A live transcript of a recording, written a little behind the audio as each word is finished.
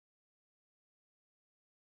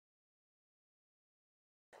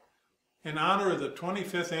In honor of the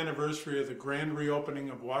 25th anniversary of the grand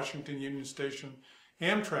reopening of Washington Union Station,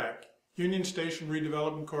 Amtrak, Union Station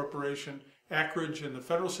Redevelopment Corporation, Akridge, and the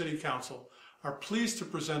Federal City Council are pleased to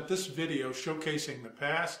present this video showcasing the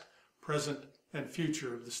past, present, and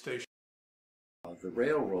future of the station. The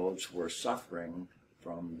railroads were suffering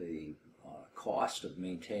from the cost of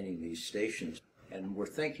maintaining these stations, and were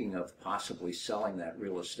thinking of possibly selling that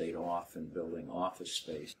real estate off and building office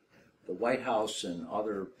space. The White House and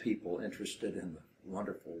other people interested in the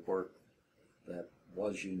wonderful work that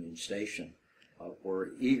was Union Station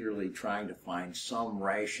were eagerly trying to find some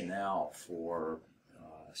rationale for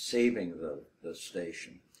saving the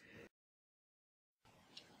station.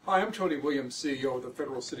 Hi, I'm Tony Williams, CEO of the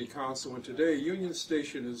Federal City Council, and today Union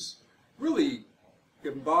Station is really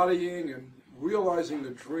embodying and realizing the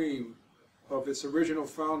dream of its original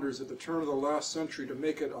founders at the turn of the last century to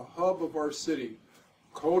make it a hub of our city,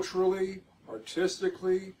 culturally,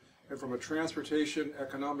 artistically, and from a transportation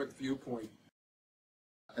economic viewpoint.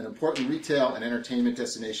 An important retail and entertainment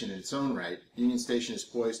destination in its own right, Union Station is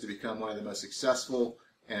poised to become one of the most successful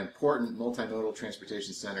and important multimodal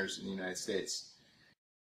transportation centers in the United States.